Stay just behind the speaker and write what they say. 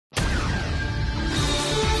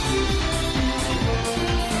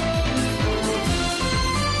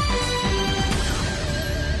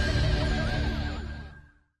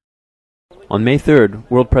On May 3rd,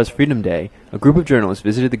 World Press Freedom Day, a group of journalists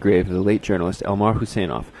visited the grave of the late journalist Elmar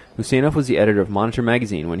Huseynov. Huseynov was the editor of Monitor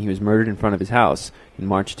magazine when he was murdered in front of his house in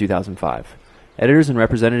March 2005. Editors and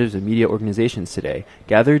representatives of media organizations today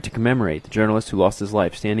gathered to commemorate the journalist who lost his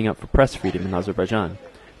life standing up for press freedom in Azerbaijan.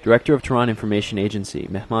 Director of Tehran Information Agency,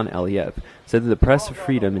 Mehman Aliyev, said that the press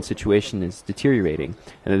freedom in situation is deteriorating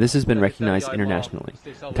and that this has been recognized internationally.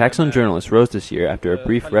 Attacks on journalists rose this year after a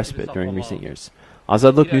brief respite during recent years.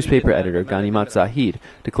 Azadluk newspaper editor Ganimat Zahid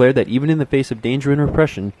declared that even in the face of danger and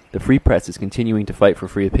repression, the free press is continuing to fight for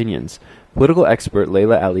free opinions. Political expert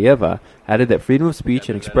Leila Aliyeva added that freedom of speech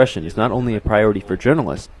and expression is not only a priority for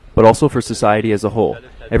journalists, but also for society as a whole.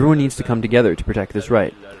 Everyone needs to come together to protect this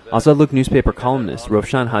right. Azadluk newspaper columnist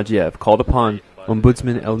Rovshan Hajiev called upon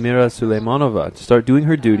Ombudsman Elmira Suleymanova to start doing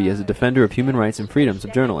her duty as a defender of human rights and freedoms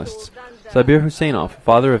of journalists. Sabir Huseynov,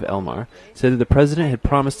 father of Elmar, said that the president had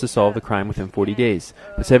promised to solve the crime within 40 days,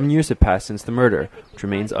 but 7 years have passed since the murder, which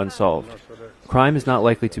remains unsolved. Crime is not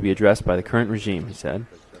likely to be addressed by the current regime, he said.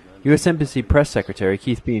 U.S. Embassy Press Secretary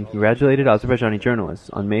Keith Bean congratulated Azerbaijani journalists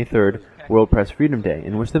on May 3rd, World Press Freedom Day,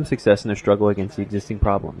 and wished them success in their struggle against the existing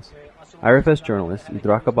problems. IRFS journalist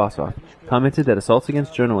Idrak Abbasov commented that assaults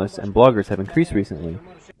against journalists and bloggers have increased recently,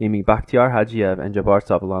 naming Bakhtiar Hajiev and Jabbar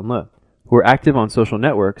Savalanlı, who are active on social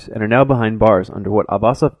networks and are now behind bars under what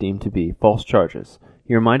Abbasov deemed to be false charges.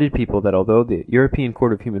 He reminded people that although the European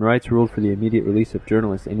Court of Human Rights ruled for the immediate release of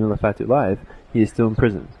journalist Enula Fatulayev, he is still in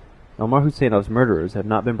prison. Elmar Huseynov's murderers have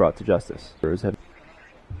not been brought to justice.